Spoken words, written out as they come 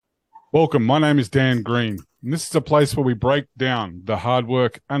Welcome. My name is Dan Green, and this is a place where we break down the hard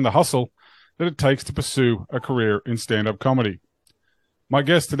work and the hustle that it takes to pursue a career in stand-up comedy. My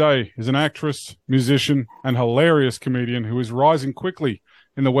guest today is an actress, musician, and hilarious comedian who is rising quickly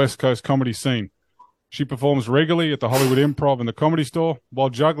in the West Coast comedy scene. She performs regularly at the Hollywood Improv and the Comedy Store while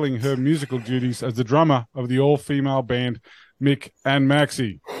juggling her musical duties as the drummer of the all-female band Mick and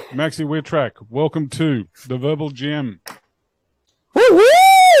Maxi. Maxi Witrak, welcome to the Verbal Gem. Woo-hoo!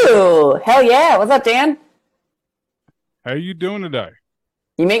 Hell yeah. What's up, Dan? How are you doing today?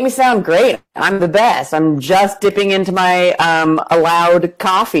 You make me sound great. I'm the best. I'm just dipping into my allowed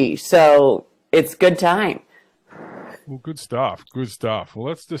coffee, so it's good time. Well, good stuff. Good stuff. Well,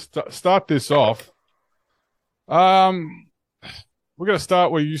 let's just start this off. We're going to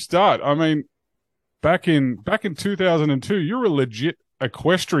start where you start. I mean, back in 2002, you're a legit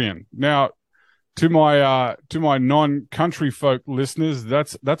equestrian. Now, to my non-country folk listeners,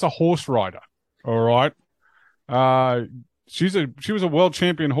 that's a horse rider. All right. She was a world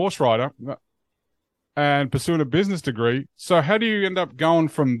champion horse rider and pursuing a business degree. So how do you end up going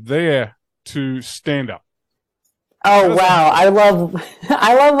from there to stand up? Oh wow. I love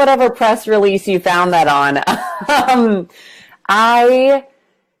whatever press release you found that on.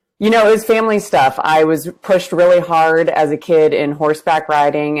 It was family stuff. I was pushed really hard as a kid in horseback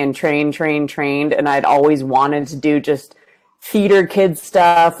riding and trained. And I'd always wanted to do just theater kid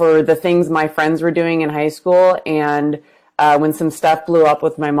stuff or the things my friends were doing in high school. And when some stuff blew up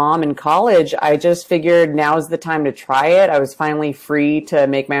with my mom in college, I just figured now's the time to try it. I was finally free to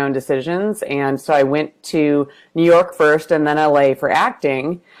make my own decisions. And so I went to New York first and then LA for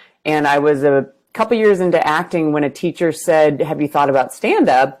acting. And I was a couple years into acting when a teacher said, "Have you thought about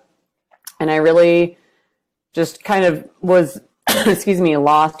stand-up?" And I really just kind of was,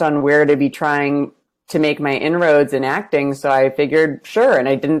 lost on where to be trying to make my inroads in acting. So I figured, sure. And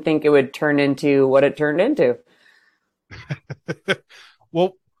I didn't think it would turn into what it turned into.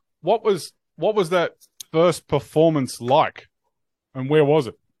 Well, what was that first performance like? And where was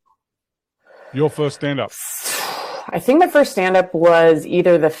it? Your first stand-up? I think my first stand-up was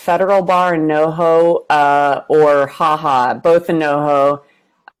either the Federal Bar in NoHo or Haha, both in NoHo.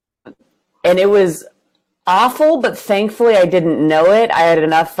 And it was awful, but thankfully I didn't know it. I had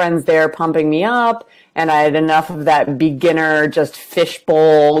enough friends there pumping me up, and I had enough of that beginner, just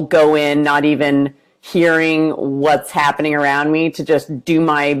fishbowl, go in, not even hearing what's happening around me, to just do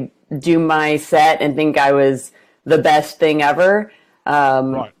my set and think I was the best thing ever.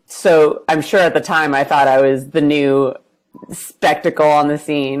 Right. So I'm sure at the time I thought I was the new spectacle on the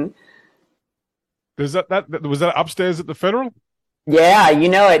scene. Was that upstairs at the Federal? Yeah,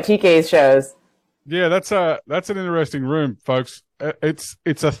 at TK's shows. Yeah, that's an interesting room, folks. It's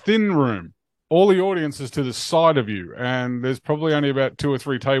a thin room. All the audience is to the side of you, and there's probably only about 2 or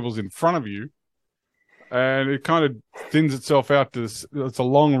 3 tables in front of you. And it kind of thins itself out to this. It's a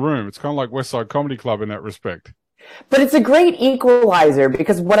long room. It's kind of like West Side Comedy Club in that respect. But it's a great equalizer,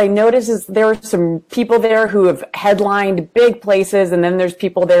 because what I notice is there are some people there who have headlined big places, and then there's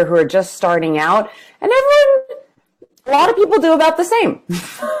people there who are just starting out, and a lot of people do about the same.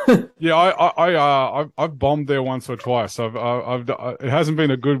 Yeah, I've bombed there once or twice. It hasn't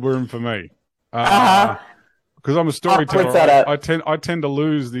been a good room for me. Because I'm a storyteller. I tend to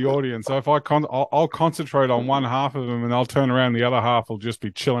lose the audience. So if I'll concentrate on one half of them, and I'll turn around, the other half will just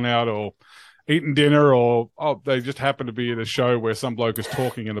be chilling out or eating dinner, or they just happen to be at a show where some bloke is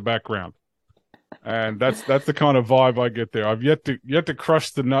talking in the background. And that's the kind of vibe I get there. I've yet to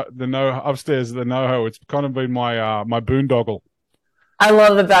crush the no upstairs at the NoHo. It's kind of been my boondoggle. I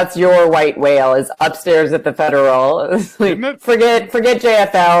love that that's your white whale, is upstairs at the Federal. Isn't it? Forget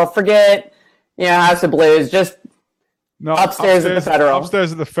JFL, forget House of Blues, just upstairs at the Federal.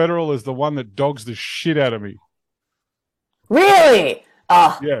 Upstairs at the Federal is the one that dogs the shit out of me. Really?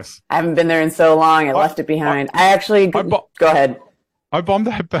 Oh, yes. I haven't been there in so long. I left it behind. Go ahead. I bombed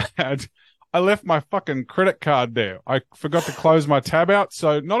that bad. I left my fucking credit card there. I forgot to close my tab out.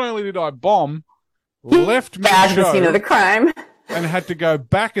 So not only did I bomb, left mid-show, the scene of the crime, and had to go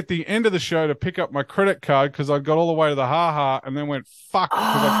back at the end of the show to pick up my credit card because I got all the way to the Ha-Ha and then went fuck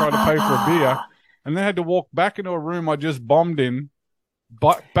because I tried to pay for a beer, and then had to walk back into a room I just bombed in,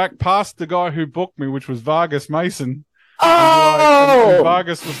 back past the guy who booked me, which was Vargas Mason. And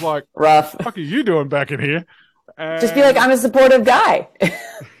Vargas was like, rough. What the fuck are you doing back in here? And just be like, I'm a supportive guy.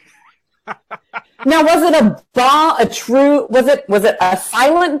 Now, was it a bomb, was it a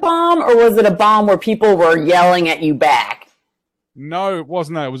silent bomb, or was it a bomb where people were yelling at you back? No, it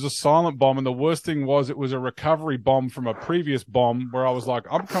wasn't that. It was a silent bomb, and the worst thing was it was a recovery bomb from a previous bomb where I was like,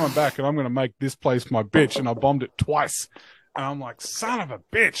 I'm coming back and I'm going to make this place my bitch, and I bombed it twice. And I'm like, son of a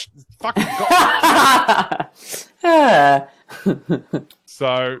bitch, fucking got me.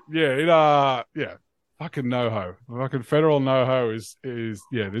 So yeah, fucking no-ho. Fucking federal no-ho is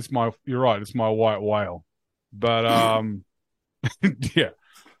yeah, you're right, it's my white whale. But yeah.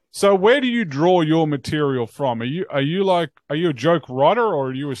 So where do you draw your material from? Are you a joke writer or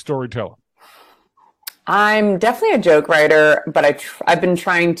are you a storyteller? I'm definitely a joke writer, but I've been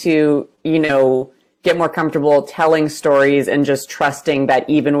trying to, get more comfortable telling stories and just trusting that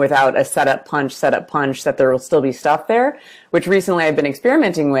even without a setup punch, that there will still be stuff there, which recently I've been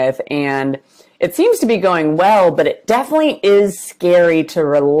experimenting with, and it seems to be going well, but it definitely is scary to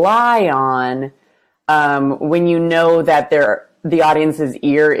rely on when you know that the audience's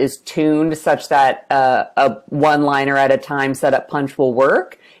ear is tuned such that a one-liner at a time setup punch will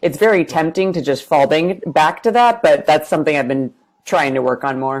work. It's very tempting to just fall back to that, but that's something I've been trying to work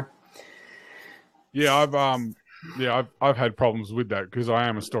on more. Yeah, I've had problems with that because I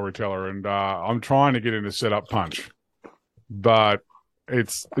am a storyteller and I'm trying to get into setup punch, but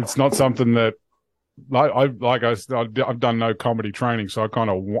it's not something that I've done no comedy training, so I've kind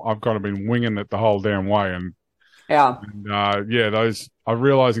of been winging it the whole damn way, and I'm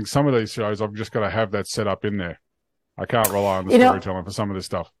realizing some of these shows I've just got to have that set up in there. I can't rely on the storytelling for some of this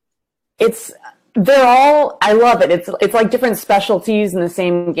stuff. I love it. It's like different specialties in the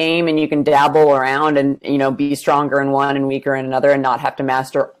same game, and you can dabble around and, be stronger in one and weaker in another and not have to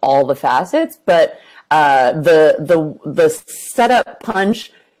master all the facets. But, the setup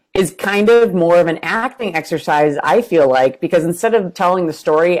punch is kind of more of an acting exercise, I feel like, because instead of telling the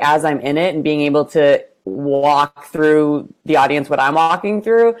story as I'm in it and being able to walk through the audience what I'm walking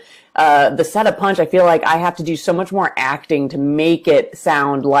through, the setup punch, I feel like I have to do so much more acting to make it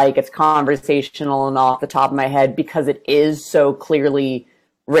sound like it's conversational and off the top of my head because it is so clearly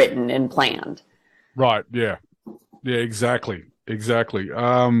written and planned. Right. Yeah. Yeah, exactly.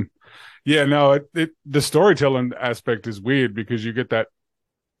 Yeah, no, the storytelling aspect is weird because you get that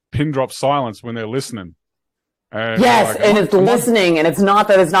pin drop silence when they're listening. And yes. And it's listening, and it's not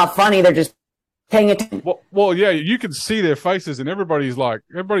that it's not funny. They're just paying attention. Well, yeah, you can see their faces, and everybody's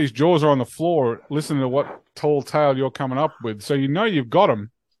jaws are on the floor listening to what tall tale you're coming up with. So you've got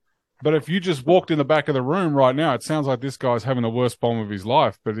them. But if you just walked in the back of the room right now, it sounds like this guy's having the worst bomb of his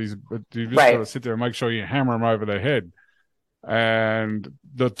life. But you just got to sit there and make sure you hammer him over the head. And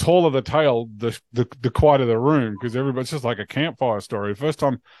the taller the tale, the quieter the room, because everybody's just like a campfire story. First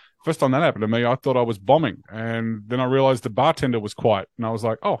time that happened to me, I thought I was bombing, and then I realized the bartender was quiet, and I was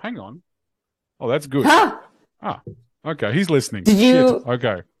like, "Oh, hang on." Oh, that's good. Huh. Ah, okay. He's listening. Did you? Shit.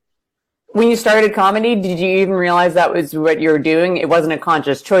 Okay. When you started comedy, did you even realize that was what you were doing? It wasn't a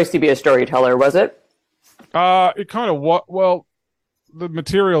conscious choice to be a storyteller, was it? It kind of well, the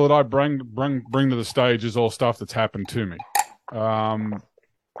material that I bring to the stage is all stuff that's happened to me,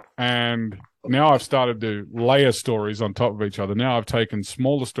 and now I've started to layer stories on top of each other. Now I've taken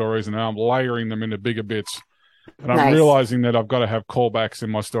smaller stories and now I'm layering them into bigger bits. And I'm realizing that I've got to have callbacks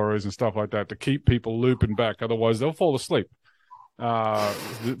in my stories and stuff like that to keep people looping back. Otherwise, they'll fall asleep.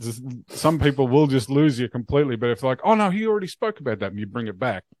 Some people will just lose you completely. But if they're like, oh, no, he already spoke about that, and you bring it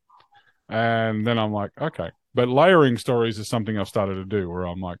back. And then I'm like, okay. But layering stories is something I've started to do where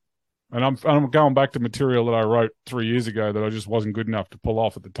I'm like, and I'm going back to material that I wrote 3 years ago that I just wasn't good enough to pull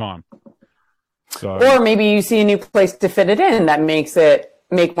off at the time. So, or maybe you see a new place to fit it in that makes it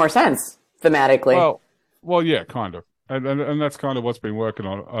make more sense thematically. Well, yeah, kind of, and that's kind of what's been working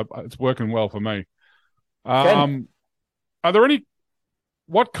on. It's working well for me. Are there any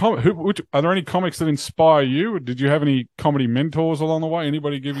are there any comics that inspire you? Did you have any comedy mentors along the way?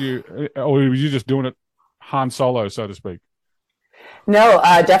 Anybody give you, or were you just doing it Han Solo, so to speak? No,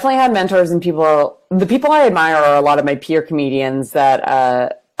 definitely had mentors and people. The people I admire are a lot of my peer comedians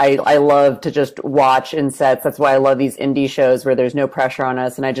that I love to just watch in sets. That's why I love these indie shows where there's no pressure on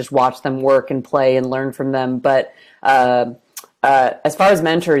us and I just watch them work and play and learn from them. But as far as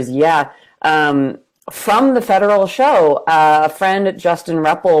mentors, from the Federal show, a friend, Justin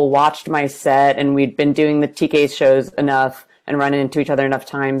Reppel, watched my set, and we'd been doing the TK shows enough and running into each other enough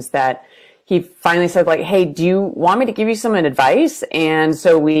times that he finally said, like, hey, do you want me to give you some advice? And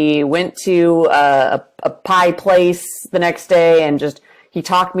so we went to a pie place the next day and just he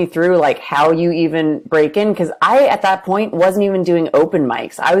talked me through like how you even break in. Cause I, at that point, wasn't even doing open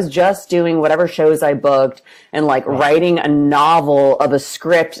mics. I was just doing whatever shows I booked and like writing a novel of a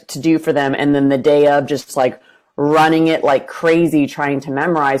script to do for them. And then the day of just like running it like crazy, trying to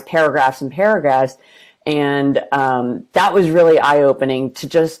memorize paragraphs and paragraphs. And, that was really eye opening to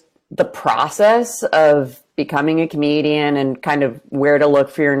just the process of becoming a comedian and kind of where to look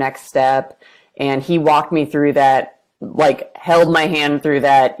for your next step. And he walked me through that like held my hand through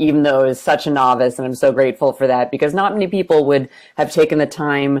that, even though I was such a novice. And I'm so grateful for that, because not many people would have taken the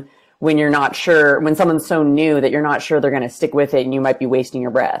time when you're not sure, when someone's so new that you're not sure they're going to stick with it and you might be wasting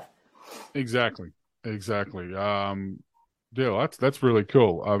your breath. Exactly. Yeah, that's really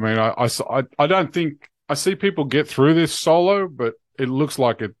cool. I mean, I don't think I see people get through this solo, but it looks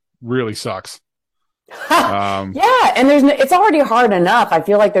like it really sucks. Yeah, and it's already hard enough. I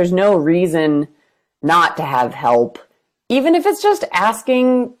feel like there's no reason not to have help, even if it's just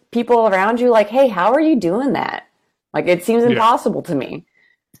asking people around you, like, "Hey, how are you doing that?" Like, it seems impossible to me.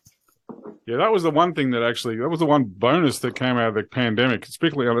 Yeah, that was the one thing that was the one bonus that came out of the pandemic,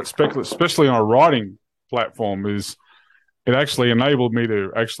 especially on a writing platform, is it actually enabled me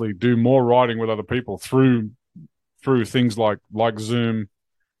to actually do more writing with other people through things like Zoom.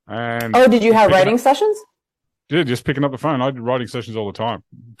 And did you have writing sessions? Yeah, just picking up the phone. I did writing sessions all the time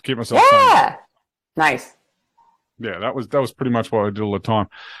to keep myself sane. Nice. Yeah, that was pretty much what I did all the time.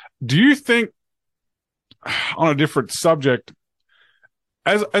 Do you think, on a different subject,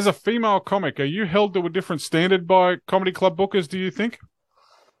 as a female comic, are you held to a different standard by comedy club bookers, do you think?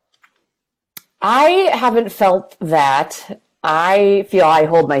 I haven't felt that. I feel I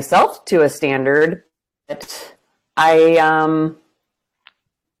hold myself to a standard, but I've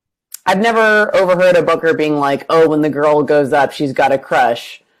never overheard a booker being like, "Oh, when the girl goes up, she's got a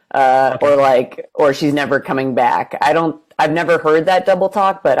crush," or she's never coming back. I've never heard that double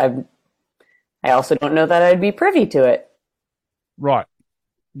talk, but I also don't know that I'd be privy to it. Right.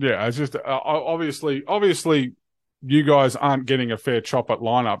 Yeah, it's just obviously you guys aren't getting a fair chop at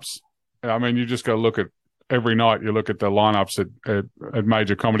lineups. I mean, you just go look at every night. You look at the lineups at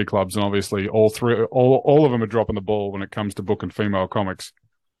major comedy clubs, and obviously all of them are dropping the ball when it comes to booking female comics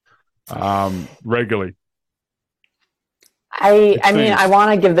regularly. I mean, I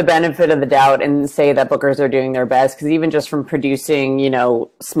want to give the benefit of the doubt and say that bookers are doing their best, because even just from producing,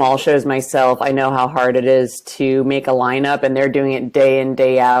 small shows myself, I know how hard it is to make a lineup, and they're doing it day in,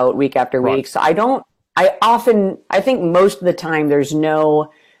 day out, week after week. So I think most of the time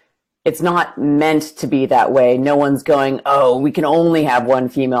it's not meant to be that way. No one's going, "Oh, we can only have one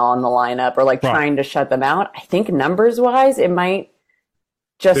female on the lineup," or trying to shut them out. I think numbers wise, it might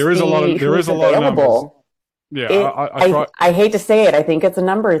just there is a lot of numbers. Yeah, I hate to say it. I think it's a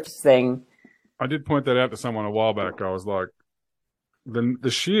numbers thing. I did point that out to someone a while back. I was like, the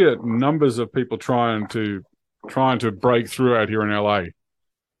sheer numbers of people trying to break through out here in LA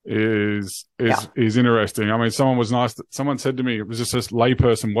is interesting. I mean, someone said to me, it was just this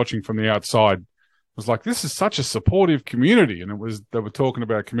layperson watching from the outside, was like, "This is such a supportive community," and they were talking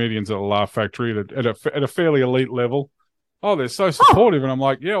about comedians at a Laugh Factory at a fairly elite level. Oh, they're so supportive, and I'm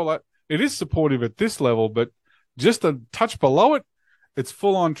like, yeah, well, it is supportive at this level, but just a touch below it, it's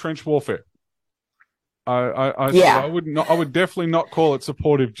full on trench warfare. I would definitely not call it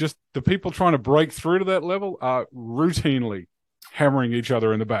supportive. Just the people trying to break through to that level are routinely hammering each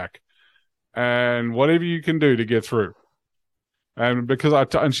other in the back, and whatever you can do to get through. And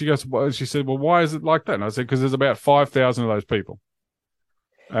because she said, "Well, why is it like that?" And I said, "Because there's about 5,000 of those people."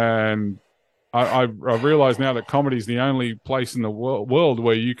 And I realize now that comedy is the only place in the world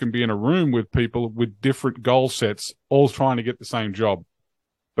where you can be in a room with people with different goal sets, all trying to get the same job,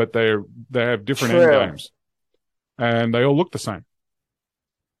 but they have different end games, and they all look the same.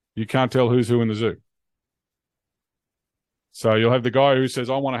 You can't tell who's who in the zoo. So you'll have the guy who says,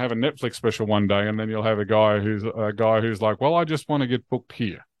 "I want to have a Netflix special one day," and then you'll have a guy who's like, "Well, I just want to get booked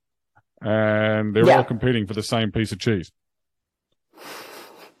here," and they're all competing for the same piece of cheese.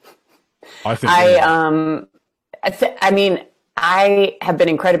 I think. I mean, I have been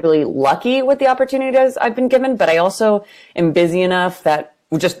incredibly lucky with the opportunities I've been given, but I also am busy enough that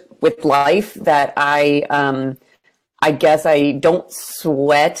just with life that I guess I don't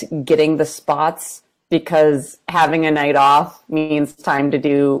sweat getting the spots, because having a night off means time to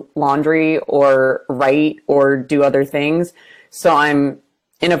do laundry or write or do other things. So I'm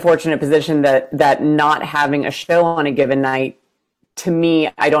in a fortunate position that not having a show on a given night, to me,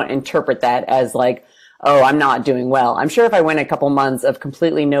 I don't interpret that as like, "Oh, I'm not doing well." I'm sure if I went a couple months of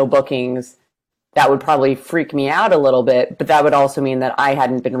completely no bookings, that would probably freak me out a little bit, but that would also mean that I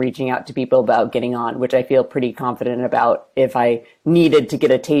hadn't been reaching out to people about getting on, which I feel pretty confident about. If I needed to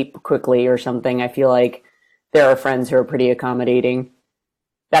get a tape quickly or something, I feel like there are friends who are pretty accommodating.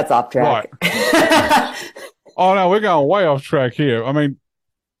 That's off track. Right. Oh no, we're going way off track here. I mean,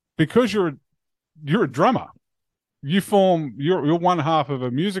 because you're a drummer, you're one half of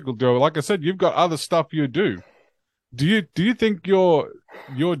a musical duo. Like I said, you've got other stuff you do. Do you think your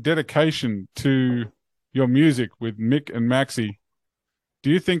dedication to your music with Mick and Maxi,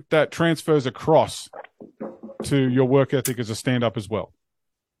 do you think that transfers across to your work ethic as a stand-up as well?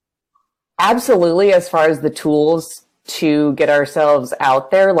 Absolutely. As far as the tools to get ourselves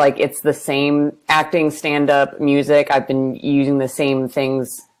out there, like it's the same acting, stand-up, music. I've been using the same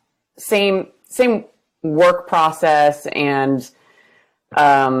things, same work process and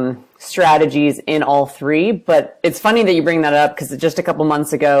strategies in all three. But it's funny that you bring that up because just a couple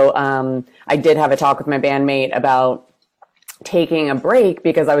months ago, I did have a talk with my bandmate about taking a break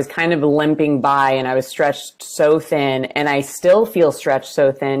because I was kind of limping by and I was stretched so thin, and I still feel stretched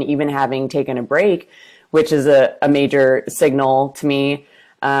so thin even having taken a break, which is a major signal to me.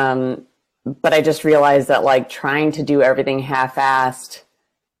 But I just realized that like trying to do everything half-assed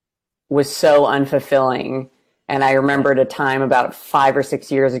was so unfulfilling. And I remembered a time about 5 or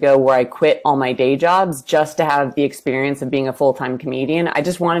 6 years ago where I quit all my day jobs just to have the experience of being a full-time comedian. I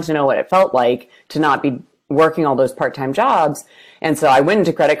just wanted to know what it felt like to not be working all those part-time jobs. And so I went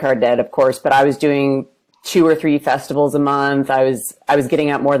into credit card debt, of course, but I was doing 2 or 3 festivals a month. I was getting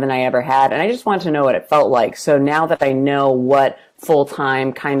out more than I ever had. And I just wanted to know what it felt like. So now that I know what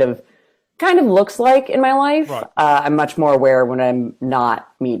full-time kind of looks like in my life, right. I'm much more aware when I'm not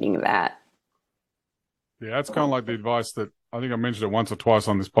meeting that. Yeah, that's kind of like the advice that I think I mentioned it once or twice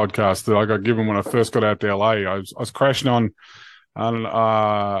on this podcast that I got given when I first got out to LA. I was crashing on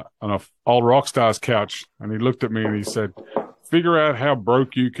a old rock star's couch, and he looked at me and he said, "Figure out how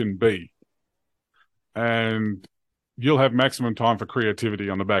broke you can be, and you'll have maximum time for creativity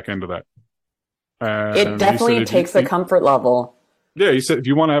on the back end of that." And it definitely takes the comfort level. Yeah, he said, if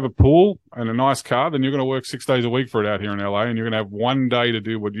you want to have a pool and a nice car, then you're going to work 6 days a week for it out here in LA, and you're going to have one day to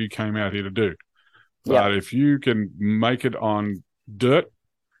do what you came out here to do. But if you can make it on dirt,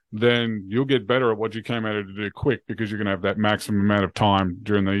 then you'll get better at what you came out here to do quick, because you're going to have that maximum amount of time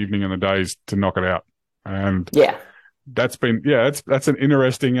during the evening and the days to knock it out. And that's an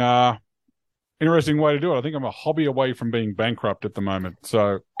interesting way to do it. I think I'm a hobby away from being bankrupt at the moment.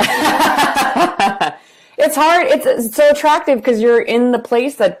 So it's hard. It's so attractive because you're in the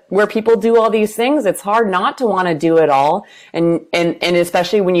place where people do all these things. It's hard not to want to do it all. And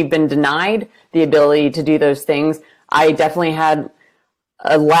especially when you've been denied the ability to do those things. I definitely had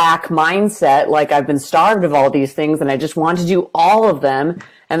a lack mindset. Like I've been starved of all these things and I just want to do all of them.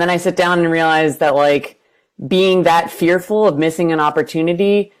 And then I sit down and realize that like being that fearful of missing an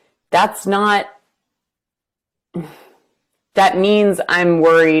opportunity, that means I'm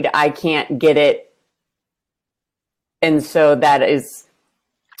worried I can't get it. And so that is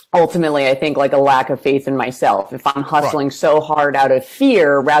ultimately, I think, like a lack of faith in myself. If I'm hustling so hard out of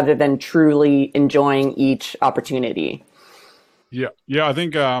fear rather than truly enjoying each opportunity. Yeah. I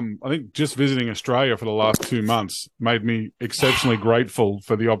think just visiting Australia for the last 2 months made me exceptionally grateful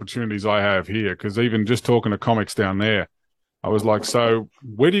for the opportunities I have here. Because even just talking to comics down there, I was like, "So,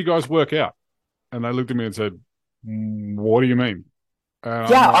 where do you guys work out?" And they looked at me and said, "What do you mean?"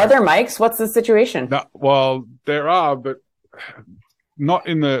 Are there mics? What's the situation? No, well, there are, but not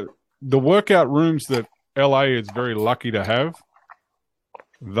in the workout rooms that LA is very lucky to have.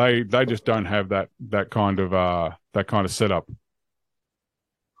 They just don't have that kind of setup.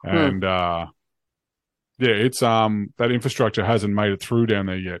 And it's that infrastructure hasn't made it through down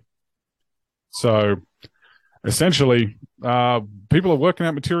there yet. So essentially, people are working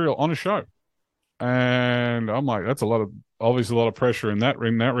out material on a show, and I'm like, that's obviously a lot of pressure in that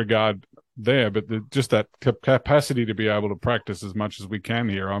regard there, but just that capacity to be able to practice as much as we can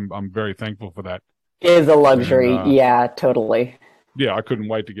here, I'm very thankful for that. It is a luxury. Yeah, totally. Yeah, I couldn't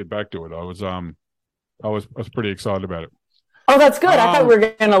wait to get back to it. I was pretty excited about it. Oh, that's good. I thought we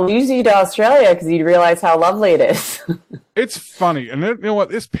were going to lose you to Australia because you'd realize how lovely it is. It's funny. And you know what?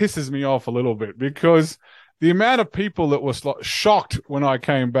 This pisses me off a little bit because the amount of people that were shocked when I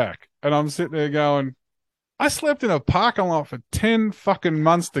came back, and I'm sitting there going, I slept in a parking lot for 10 fucking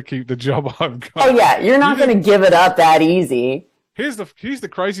months to keep the job I've got. Oh, yeah. You're not going to give it up that easy. Here's the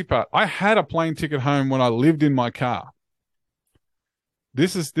crazy part. I had a plane ticket home when I lived in my car.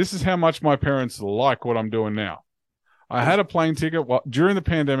 This is how much my parents like what I'm doing now. I had a plane ticket during the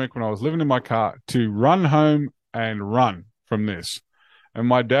pandemic when I was living in my car to run home and run from this. And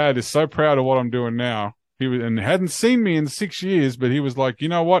my dad is so proud of what I'm doing now. He hadn't seen me in 6 years, but he was like, "You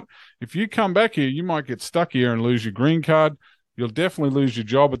know what? If you come back here, you might get stuck here and lose your green card. You'll definitely lose your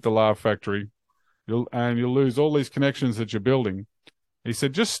job at the Laugh Factory. You'll lose all these connections that you're building." He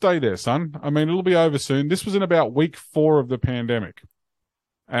said, "Just stay there, son. I mean, it'll be over soon." This was in about week 4 of the pandemic.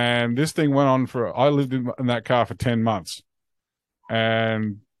 And this thing went on I lived in that car for 10 months.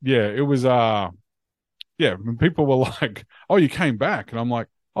 And yeah, it was, when people were like, "Oh, you came back." And I'm like,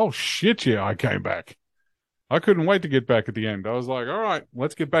 "Oh shit. Yeah, I came back." I couldn't wait to get back at the end. I was like, all right,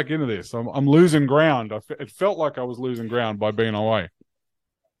 let's get back into this. I'm losing ground. It felt like I was losing ground by being away.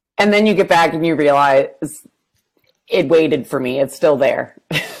 And then you get back and you realize it waited for me. It's still there.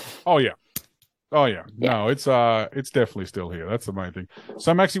 Oh yeah. Oh yeah. No, it's definitely still here. That's the main thing.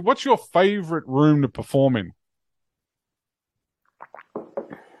 So Maxie, what's your favorite room to perform in?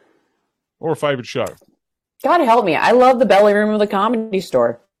 Or a favorite show? God help me. I love the belly room of the Comedy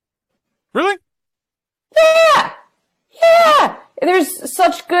Store. Really? Yeah. Yeah. There's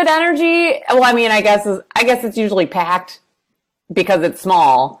such good energy. Well, I mean, I guess it's usually packed because it's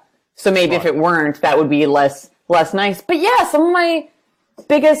small. So maybe if it weren't, that would be less nice. But yeah, some of my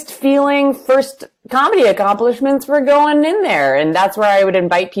biggest first comedy accomplishments were going in there. And that's where I would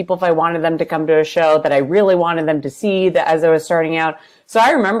invite people if I wanted them to come to a show that I really wanted them to see as I was starting out. So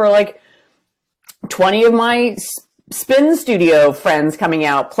I remember like 20 of my spin studio friends coming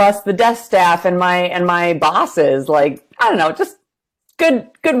out, plus the desk staff and my bosses. Like, I don't know, just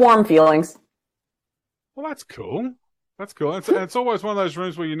good warm feelings. Well, that's cool. That's cool. It's always one of those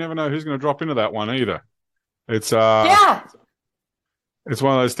rooms where you never know who's going to drop into that one either. It's yeah. It's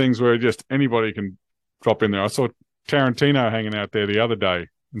one of those things where just anybody can drop in there. I saw Tarantino hanging out there the other day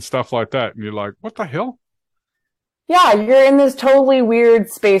and stuff like that, and you're like, what the hell? Yeah, you're in this totally weird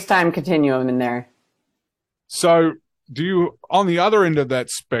space-time continuum in there. So, on the other end of that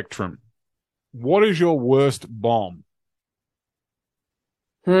spectrum, what is your worst bomb?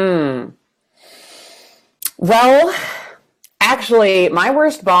 Well, actually, my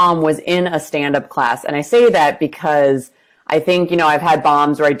worst bomb was in a stand-up class. And I say that because I think, I've had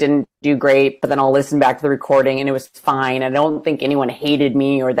bombs where I didn't do great, but then I'll listen back to the recording and it was fine. I don't think anyone hated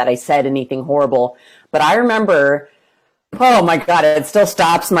me or that I said anything horrible. But I remember, oh my God, it still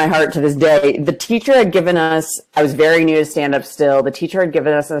stops my heart to this day. The teacher had given us, I was very new to stand-up still, the teacher had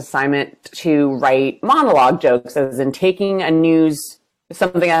given us an assignment to write monologue jokes, as in taking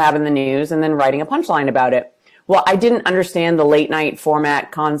something I have in the news and then writing a punchline about it. Well, I didn't understand the late night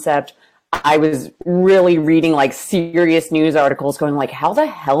format concept. I was really reading like serious news articles going like, how the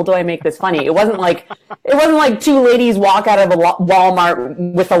hell do I make this funny? It wasn't like two ladies walk out of a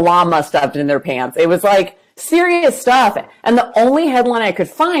Walmart with a llama stuffed in their pants. It was like serious stuff. And the only headline I could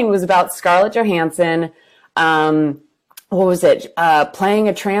find was about Scarlett Johansson. What was it? Playing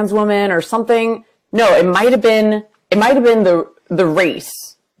a trans woman or something. No, it might have been the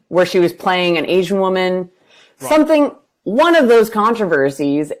Race, where she was playing an Asian woman, right. One of those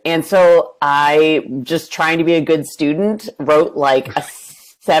controversies. And so I, just trying to be a good student, wrote like a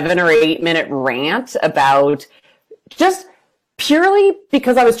 7 or 8 minute rant about, just purely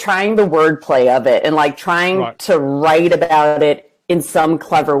because I was trying the wordplay of it and like trying to write about it in some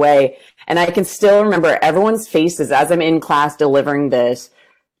clever way. And I can still remember everyone's faces as I'm in class delivering this,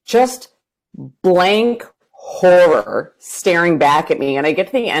 just blank horror staring back at me. And I get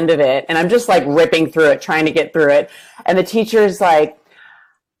to the end of it and I'm just like ripping through it, trying to get through it. And the teacher's like,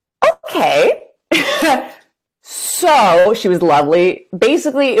 okay. So she was lovely.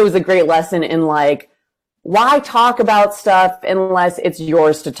 Basically, it was a great lesson in like, why talk about stuff unless it's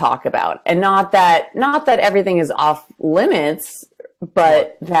yours to talk about? And not that everything is off limits,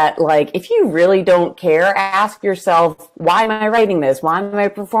 but that like, if you really don't care, ask yourself, why am I writing this? Why am I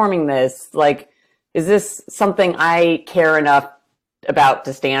performing this? Like, is this something I care enough about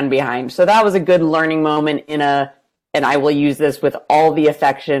to stand behind? So that was a good learning moment and I will use this with all the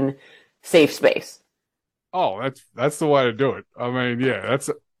affection, safe space. Oh, that's the way to do it. I mean, yeah,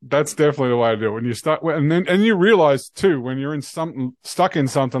 that's definitely the way to do it. When you start, and you realize too, when you're stuck in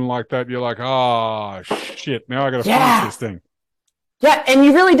something like that, you're like, oh shit, now I got to finish this thing. Yeah, and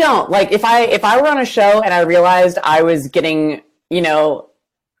you really don't. Like if I were on a show and I realized I was getting,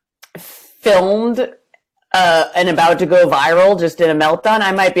 filmed and about to go viral just in a meltdown,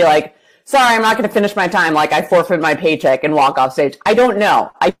 I might be like, sorry, I'm not going to finish my time. Like I forfeit my paycheck and walk off stage. I don't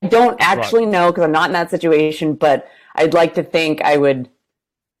know. I don't actually know because I'm not in that situation, but I'd like to think I would.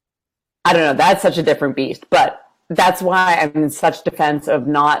 I don't know. That's such a different beast, but that's why I'm in such defense of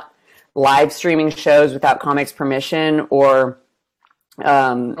not live streaming shows without comics' permission or,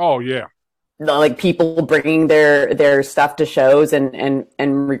 like people bringing their stuff to shows and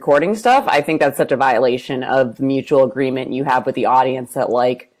recording stuff. I think that's such a violation of the mutual agreement you have with the audience that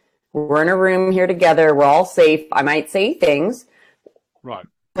like, we're in a room here together. We're all safe. I might say things, right?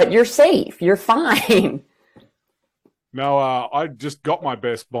 But you're safe. You're fine. No, I just got my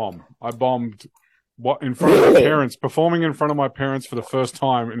best bomb. I bombed in front of my parents, performing in front of my parents for the first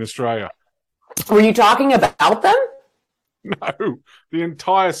time in Australia. Were you talking about them? No, the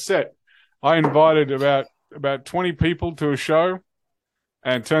entire set. I invited about 20 people to a show,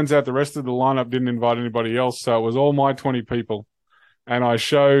 And it turns out the rest of the lineup didn't invite anybody else, so it was all my 20 people. And I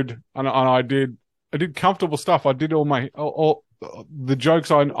showed, and I did comfortable stuff. I did all the jokes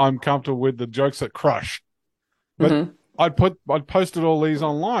I'm comfortable with, the jokes that crush. But I'd posted all these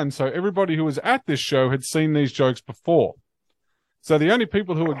online, so everybody who was at this show had seen these jokes before. So the only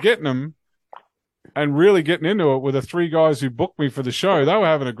people who were getting them and really getting into it were the 3 guys who booked me for the show. They were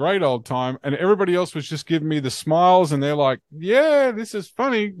having a great old time, and everybody else was just giving me the smiles, and they're like, yeah, this is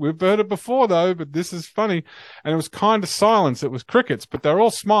funny. We've heard it before, though, but this is funny. And it was kind of silence. It was crickets, but they're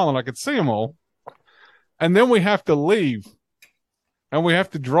all smiling. I could see them all. And then we have to leave, and we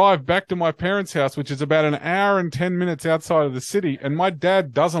have to drive back to my parents' house, which is about an hour and 10 minutes outside of the city, and my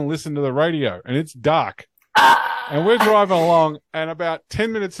dad doesn't listen to the radio, and it's dark. And we're driving along, and about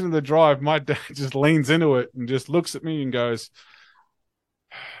 10 minutes into the drive, my dad just leans into it and just looks at me and goes,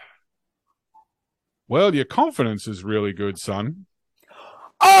 well, your confidence is really good, son.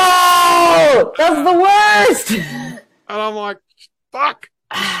 Oh, that's the worst. And I'm like, fuck,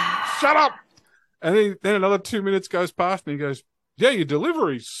 shut up. And then another 2 minutes goes past, and he goes, yeah, your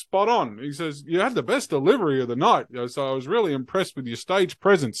delivery's spot on. He says, you had the best delivery of the night. So I was really impressed with your stage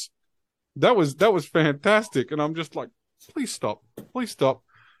presence. That was fantastic. And I'm just like, please stop.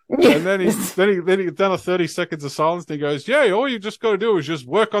 And then he's done a 30 seconds of silence, and he goes, yeah, all you just got to do is just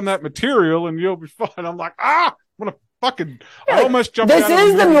work on that material and you'll be fine. I'm like, I'm going to fucking, I almost jumped out. This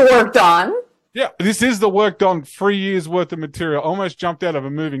is the work done. Yeah, this is the work done. 3 years worth of material. Almost jumped out of a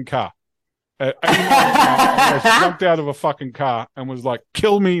moving car. At 80 miles an hour, almost jumped out of a fucking car and was like,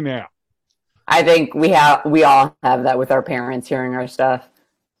 kill me now. I think we all have that with our parents hearing our stuff.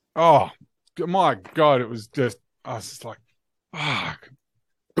 Oh my God. It was just, I was just like, fuck.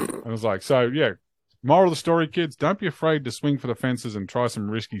 I was like, so yeah, moral of the story, kids, don't be afraid to swing for the fences and try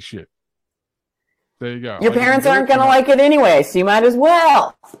some risky shit. There you go. Your parents aren't going to like it anyway, so you might as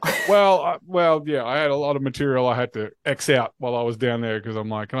well. Well, yeah, I had a lot of material I had to X out while I was down there because I'm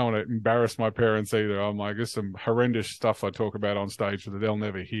like, I don't want to embarrass my parents either. I'm like, there's some horrendous stuff I talk about on stage that they'll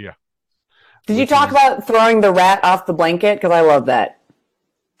never hear. Did you talk about throwing the rat off the blanket? Because I love that.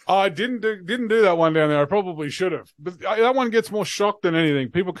 I didn't do that one down there. I probably should have. But that one gets more shocked than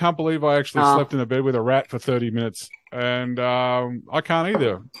anything. People can't believe I actually slept in a bed with a rat for 30 minutes. And I can't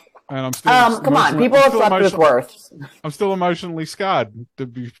either. And I'm still come on, people have slept with worse. I'm still emotionally scarred, to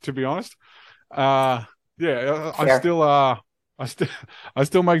be honest. I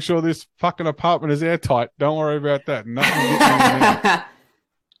still make sure this fucking apartment is airtight. Don't worry about that. Nothing gets me.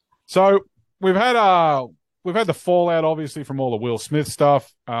 So we've had the fallout, obviously, from all the Will Smith stuff.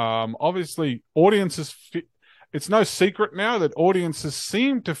 Obviously, audiences. It's no secret now that audiences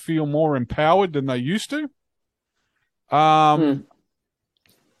seem to feel more empowered than they used to.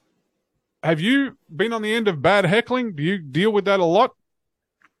 Have you been on the end of bad heckling? Do you deal with that a lot?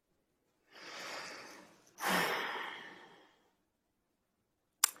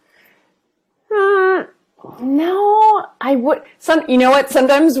 No, I would. You know what?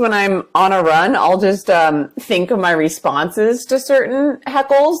 Sometimes when I'm on a run, I'll just think of my responses to certain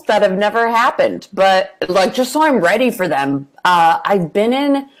heckles that have never happened, but like just so I'm ready for them. I've been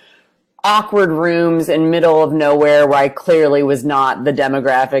in awkward rooms in middle of nowhere where I clearly was not the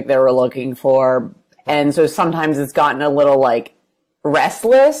demographic they were looking for, and so sometimes it's gotten a little like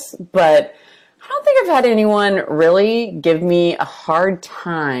restless. But I don't think I've had anyone really give me a hard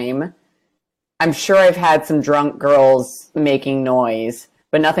time. I'm sure I've had some drunk girls making noise,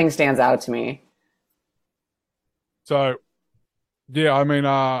 but nothing stands out to me. So, yeah, I mean,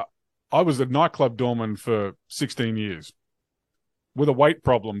 I was a nightclub doorman for 16 years with a weight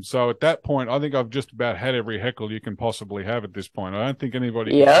problem. So at that point, I think I've just about had every heckle you can possibly have at this point. I don't think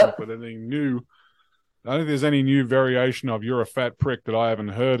anybody can come up with anything new. I don't think there's any new variation of "you're a fat prick" that I haven't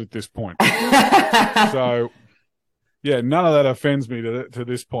heard at this point. So, yeah, none of that offends me to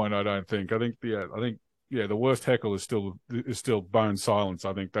this point. I don't think. I think the worst heckle is still bone silence.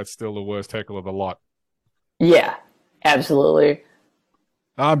 I think that's still the worst heckle of the lot. Yeah, absolutely.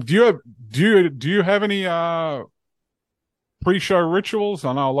 Do you have any pre-show rituals?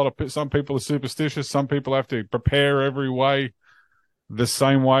 I know some people are superstitious. Some people have to prepare the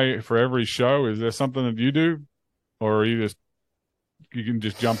same way for every show. Is there something that you do, or are you can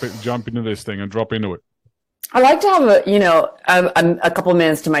just jump into this thing and drop into it? I like to have a couple of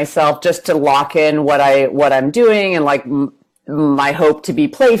minutes to myself just to lock in what I'm doing and like my hope to be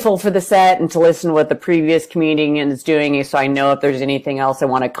playful for the set and to listen to what the previous comedian is doing, so I know if there's anything else I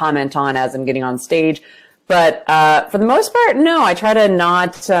want to comment on as I'm getting on stage. But for the most part, no, I try to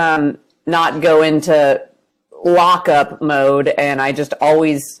not go into lockup mode, and I just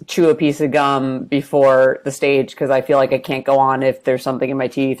always chew a piece of gum before the stage because I feel like I can't go on if there's something in my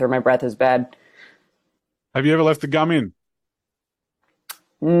teeth or my breath is bad. Have you ever left the gum in?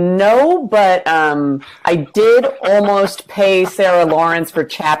 No, but I did almost pay Sarah Lawrence for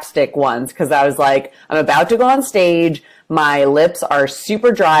chapstick once because I was like, I'm about to go on stage. My lips are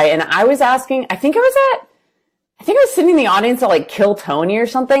super dry. And I was asking, I think I was sitting in the audience at like Kill Tony or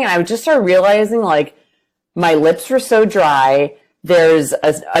something. And I just started realizing like my lips were so dry. There's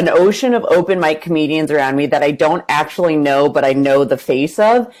an ocean of open mic comedians around me that I don't actually know, but I know the face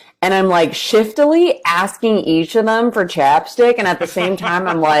of. And I'm like shiftily asking each of them for chapstick. And at the same time,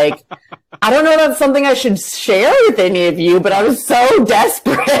 I'm like, I don't know if that's something I should share with any of you, but I was so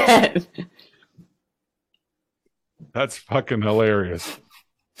desperate. That's fucking hilarious.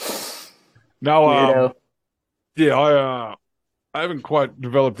 No, yeah, I haven't quite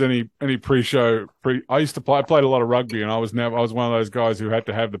developed any pre-show. I played a lot of rugby, and I was one of those guys who had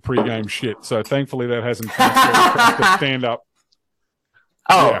to have the pre-game shit. So thankfully, that hasn't transferred to stand up.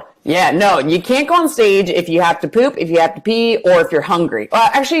 Oh, yeah, no, you can't go on stage if you have to poop, if you have to pee, or if you're hungry. Well,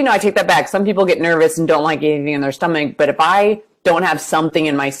 actually, no, I take that back. Some people get nervous and don't like anything in their stomach, but if I don't have something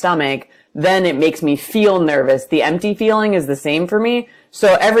in my stomach, then it makes me feel nervous. The empty feeling is the same for me.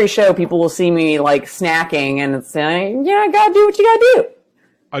 So every show, people will see me like snacking, and it's like, yeah, gotta do what you gotta do.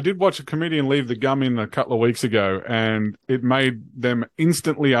 I did watch a comedian leave the gum in a couple of weeks ago, and it made them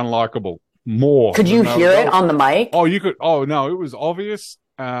instantly unlikable. More. Could you hear it on the mic? Oh, you could. Oh, no, it was obvious.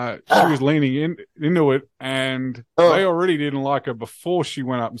 She was leaning into it, and they already didn't like her before she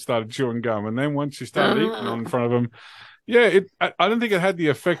went up and started chewing gum. And then once she started eating on in front of them, I don't think it had the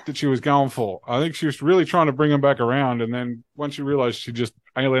effect that she was going for. I think she was really trying to bring him back around, and then once she realized she just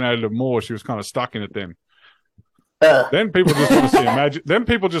alienated him more, she was kind of stuck in it then. Then people just want to see a magic. Then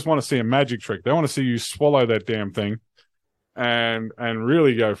people just want to see a magic trick. They want to see you swallow that damn thing, and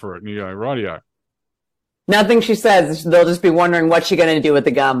really go for it. And you go, rightio. Nothing she says. They'll just be wondering what's she going to do with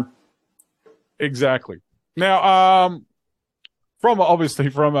the gum. Exactly. Now, from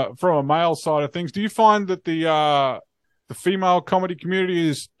a male side of things, do you find that the female comedy community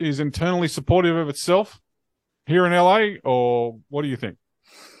is internally supportive of itself here in LA, or what do you think?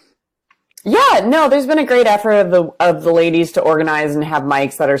 Yeah, no, there's been a great effort of the ladies to organize and have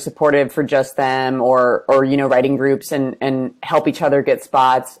mics that are supportive for just them, or writing groups and help each other get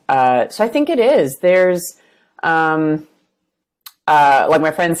spots. So I think it is. There's like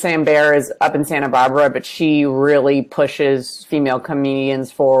my friend Sam Bear is up in Santa Barbara, but she really pushes female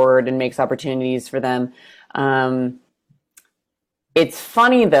comedians forward and makes opportunities for them. It's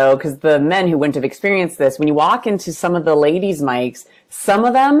funny though, because the men who wouldn't have experienced this, when you walk into some of the ladies' mics, some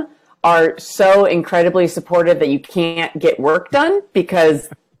of them are so incredibly supportive that you can't get work done because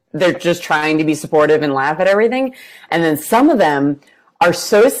they're just trying to be supportive and laugh at everything. And then some of them are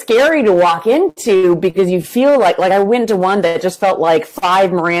so scary to walk into because you feel like I went to one that just felt like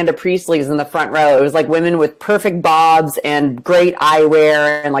 5 Miranda Priestleys in the front row. It was like women with perfect bobs and great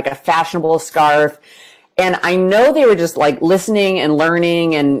eyewear and like a fashionable scarf. And I know they were just like listening and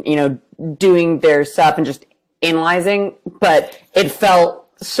learning and, doing their stuff and just analyzing, but it felt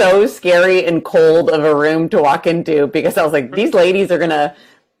so scary and cold of a room to walk into because I was like, these ladies are going to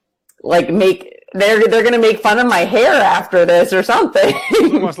they're going to make fun of my hair after this or something.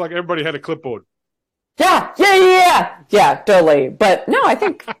 It's almost like everybody had a clipboard. Yeah, totally. But no, I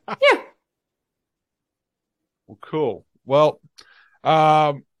think, yeah. Well, cool. Well,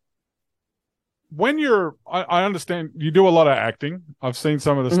 when I understand you do a lot of acting. I've seen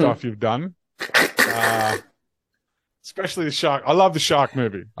some of the stuff you've done. Especially the shark. I love the shark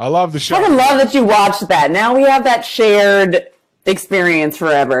movie. I love the shark. I love that you watched that. Now we have that shared experience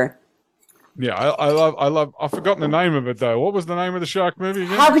forever. Yeah, I love. I've forgotten the name of it though. What was the name of the shark movie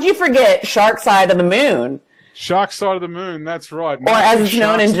again? How could you forget Shark Side of the Moon? Shark Side of the Moon. That's right. Or as it's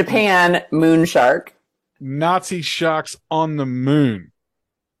known in Japan, Moon Shark. Nazi sharks on the moon.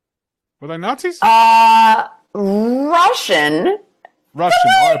 Were they Nazis? Russian.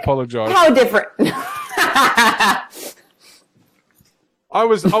 I apologize. How different? I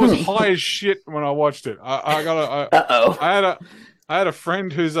was high as shit when I watched it. I had a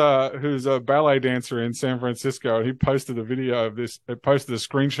friend who's a ballet dancer in San Francisco, and he posted a video of this. He posted a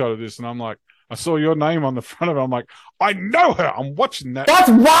screenshot of this, and I'm like, I saw your name on the front of it. I'm like, I know her. I'm watching that. That's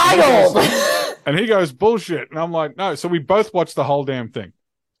wild. And he goes, bullshit. And I'm like, no. So we both watched the whole damn thing.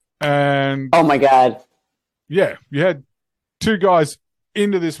 And oh my God. Yeah, you had 2 guys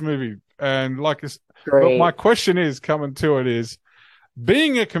into this movie, and like, great. My question is coming to it is,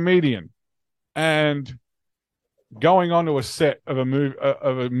 being a comedian and going onto a set of a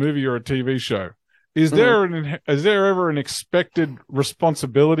movie or a TV show, is there ever an expected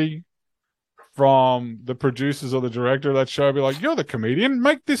responsibility from the producers or the director of that show? Be like, you're the comedian,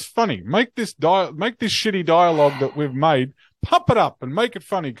 make this funny, make this shitty dialogue that we've made, pump it up and make it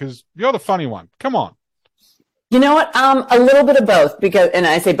funny because you're the funny one. Come on. You know what? A little bit of both, and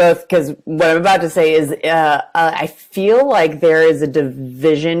I say both because what I'm about to say is, I feel like there is a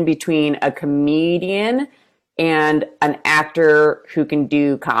division between a comedian and an actor who can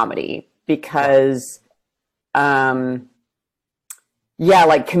do comedy because, like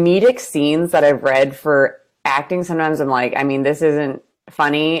comedic scenes that I've read for acting, sometimes I'm like, I mean, this isn't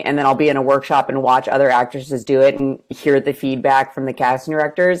funny. And then I'll be in a workshop and watch other actresses do it and hear the feedback from the casting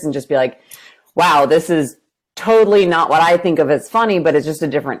directors and just be like, wow, this is totally not what I think of as funny, but it's just a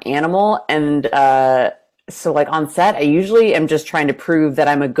different animal. And so like on set, I usually am just trying to prove that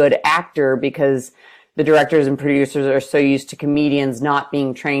I'm a good actor because the directors and producers are so used to comedians not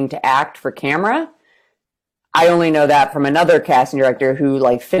being trained to act for camera. I only know that from another casting director who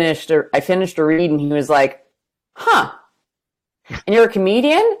like I finished a read and he was like, huh, and you're a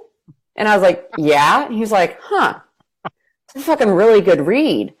comedian? And I was like, yeah. And he was like, huh, it's a fucking really good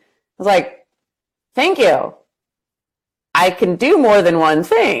read. I was like, thank you. I can do more than one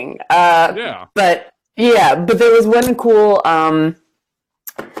thing. But there was one cool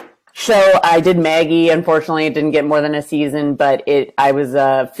show. I did Maggie. Unfortunately, it didn't get more than a season, but I was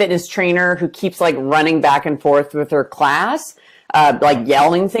a fitness trainer who keeps like running back and forth with her class, like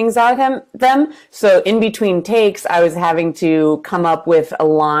yelling things at them. So in between takes, I was having to come up with a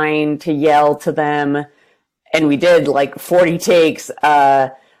line to yell to them. And we did like 40 takes,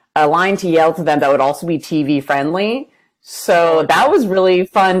 a line to yell to them that would also be TV friendly. So that was really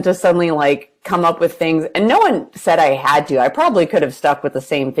fun to suddenly like come up with things. And no one said I had to. I probably could have stuck with the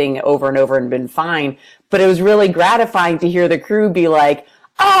same thing over and over and been fine. But it was really gratifying to hear the crew be like,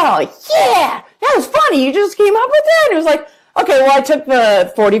 oh, yeah, that was funny. You just came up with that. And it was like, okay, well, I took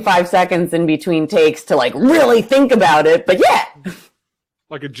the 45 seconds in between takes to like really think about it. But yeah.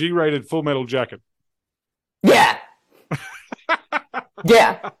 Like a G-rated Full Metal Jacket. Yeah.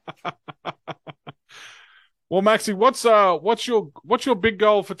 Yeah. Well, Maxi, what's your big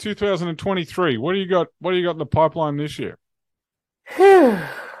goal for 2023? What do you got in the pipeline this year? I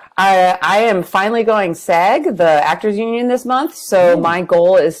am finally going SAG, the Actors Union, this month. So my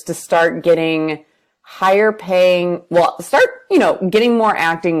goal is to start getting getting more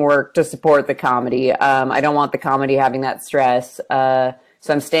acting work to support the comedy. I don't want the comedy having that stress. So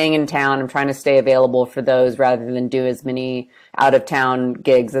I'm staying in town. I'm trying to stay available for those rather than do as many out of town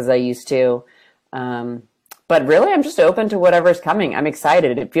gigs as I used to. But really, I'm just open to whatever's coming. I'm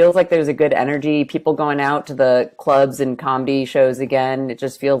excited. It feels like there's a good energy. People going out to the clubs and comedy shows again. It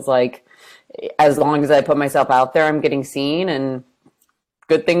just feels like as long as I put myself out there, I'm getting seen and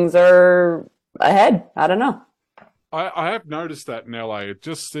good things are ahead. I don't know. I have noticed that in LA. It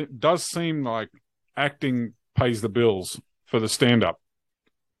does seem like acting pays the bills for the stand-up.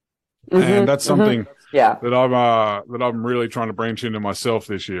 Mm-hmm, and that's something that I'm really trying to branch into myself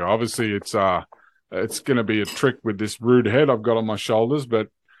this year. Obviously, it's going to be a trick with this rude head I've got on my shoulders, but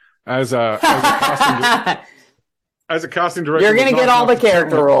as a casting director, you're going to get all the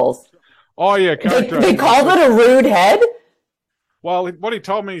character roles. Oh yeah, they called it a rude head. Well, what he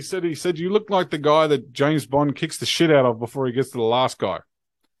told me, he said you look like the guy that James Bond kicks the shit out of before he gets to the last guy.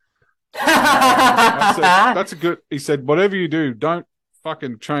 That's a good. He said, whatever you do, don't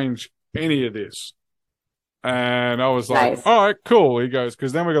fucking change any of this. And I was like, nice. All right, cool. He goes,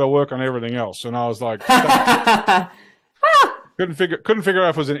 because then we got to work on everything else. And I was like, couldn't figure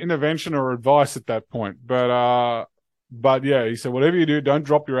out if it was an intervention or advice at that point. But yeah, he said, whatever you do, don't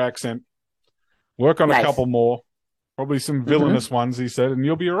drop your accent. Work on a couple more, probably some villainous ones. He said, and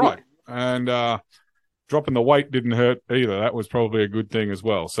you'll be all right. And dropping the weight didn't hurt either. That was probably a good thing as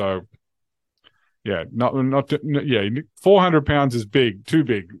well. So. Yeah, 400 pounds is too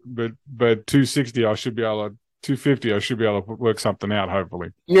big, but 260 I should be able to 250 I should be able to work something out, hopefully.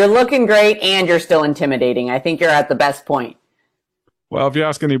 You're looking great and you're still intimidating. I think you're at the best point. Well, if you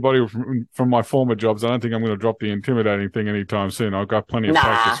ask anybody from my former jobs, I don't think I'm going to drop the intimidating thing anytime soon. I've got plenty of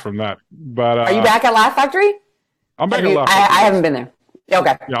practice from that. But are you back at Laugh Factory? I'm back at Laugh Factory. I haven't been there.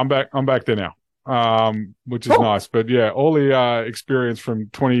 Okay. Yeah, I'm back there now. Which is nice. But yeah, all the experience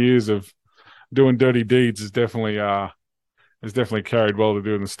from 20 years of doing dirty deeds is definitely carried well to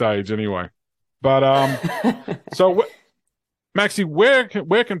do on the stage anyway. But so Maxi,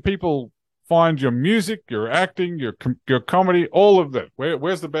 where can people find your music, your acting, your comedy, all of that?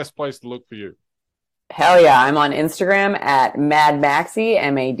 Where's the best place to look for you? Hell yeah, I'm on Instagram at Mad Maxi,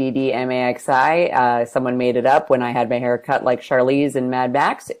 MADDMAXI. Someone made it up when I had my hair cut like Charlize in Mad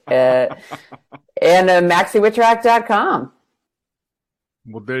Max. and MaxiWitrak.com.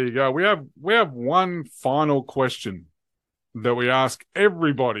 Well, there you go. We have one final question that we ask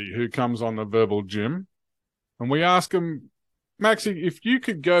everybody who comes on the Verbal Gym. And we ask them, Maxi, if you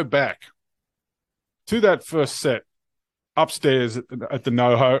could go back to that first set upstairs at the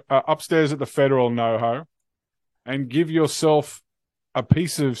NoHo, upstairs at the Federal NoHo, and give yourself a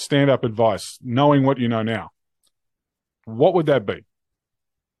piece of stand-up advice, knowing what you know now, what would that be?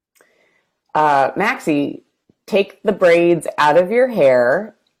 Maxi, take the braids out of your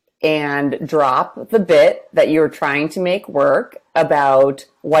hair and drop the bit that you're trying to make work about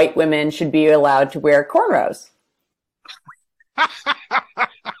white women should be allowed to wear cornrows.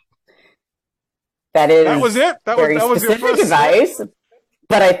 That was it. That was specific your first advice.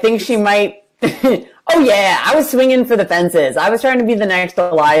 But I think she might. Oh yeah, I was swinging for the fences. I was trying to be the next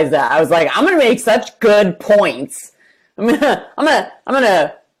Eliza. I was like, I'm gonna make such good points. I'm gonna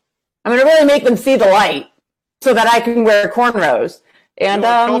really make them see the light so that I can wear cornrows. And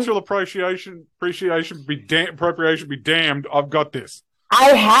cultural appropriation be damned. I've got this.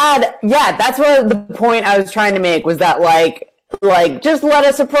 That's what the point I was trying to make was that like just let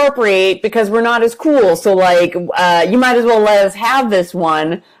us appropriate because we're not as cool. So you might as well let us have this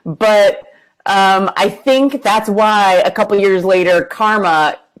one. But I think that's why a couple years later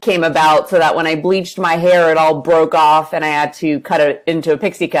karma came about, so that when I bleached my hair, it all broke off and I had to cut it into a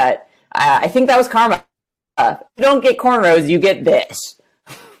pixie cut. I think that was karma. If you don't get cornrows, you get this.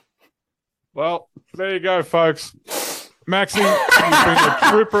 Well, there you go, folks. Maxi, you've been a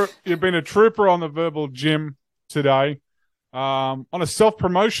trooper. You've been a trooper on the Verbal Gym today. On a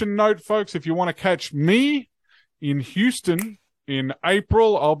self-promotion note, folks, if you want to catch me in Houston in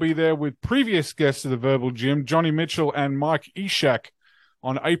April, I'll be there with previous guests of the Verbal Gym, Johnny Mitchell and Mike Ishak,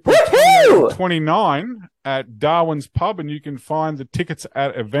 on April 29 at Darwin's Pub, and you can find the tickets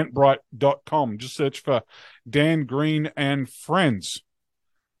at eventbrite.com. Just search for Dan Green and Friends.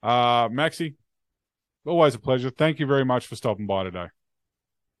 Maxi, always a pleasure. Thank you very much for stopping by today.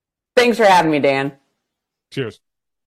 Thanks for having me, Dan. Cheers.